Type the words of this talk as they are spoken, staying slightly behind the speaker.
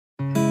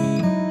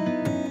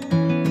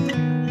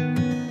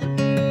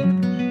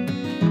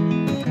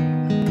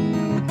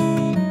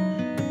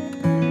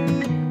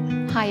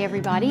Hi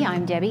everybody,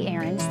 I'm Debbie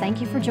Ahrens. Thank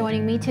you for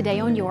joining me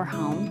today on Your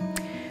Home.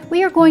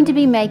 We are going to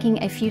be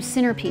making a few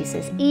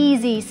centerpieces,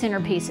 easy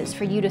centerpieces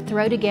for you to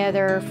throw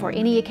together for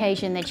any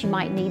occasion that you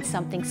might need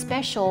something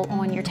special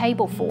on your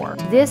table for.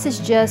 This is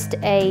just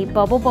a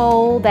bubble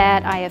bowl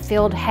that I have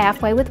filled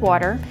halfway with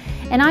water,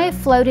 and I have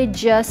floated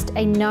just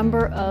a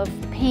number of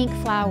pink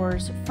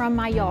flowers from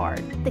my yard.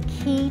 The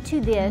key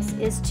to this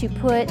is to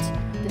put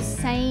the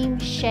same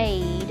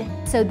shade,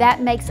 so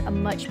that makes a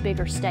much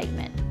bigger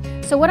statement.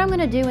 So what I'm going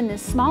to do in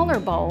this smaller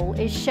bowl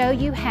is show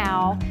you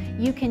how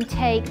you can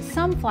take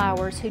some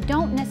flowers who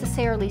don't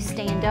necessarily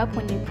stand up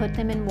when you put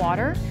them in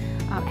water,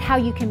 how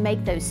you can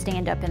make those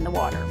stand up in the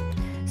water.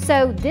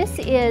 So this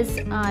is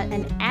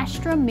an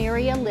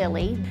Astrameria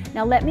lily.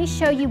 Now let me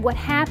show you what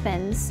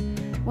happens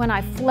when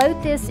I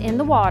float this in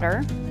the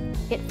water.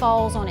 It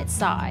falls on its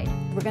side.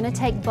 We're going to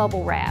take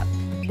bubble wrap.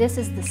 This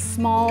is the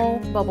small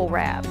bubble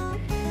wrap.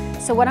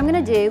 So what I'm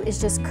going to do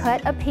is just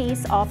cut a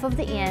piece off of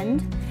the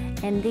end,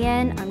 and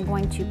then I'm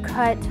going to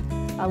cut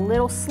a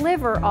little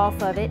sliver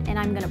off of it, and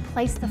I'm going to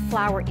place the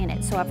flower in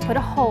it. So I've put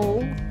a hole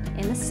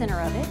in the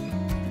center of it,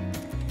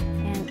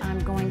 and I'm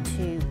going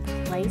to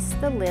place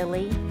the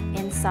lily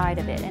inside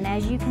of it. And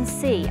as you can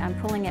see, I'm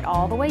pulling it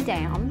all the way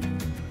down,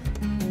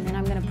 and then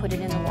I'm going to put it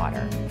in the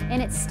water.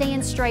 And it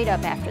stands straight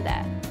up after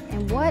that.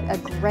 And what a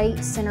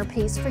great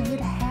centerpiece for you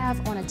to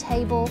have on a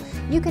table.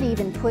 You could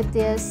even put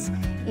this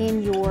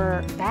in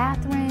your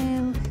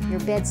bathroom, your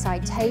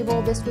bedside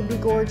table. This would be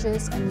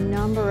gorgeous, a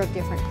number of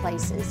different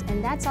places,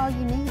 and that's all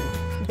you need.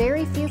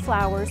 Very few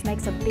flowers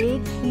makes a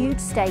big, huge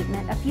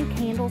statement. A few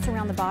candles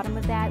around the bottom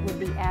of that would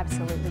be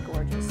absolutely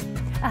gorgeous.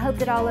 I hope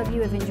that all of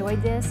you have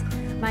enjoyed this.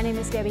 My name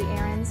is Debbie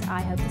Ahrens.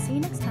 I hope to see you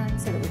next time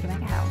so that we can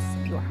make a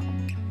house your home.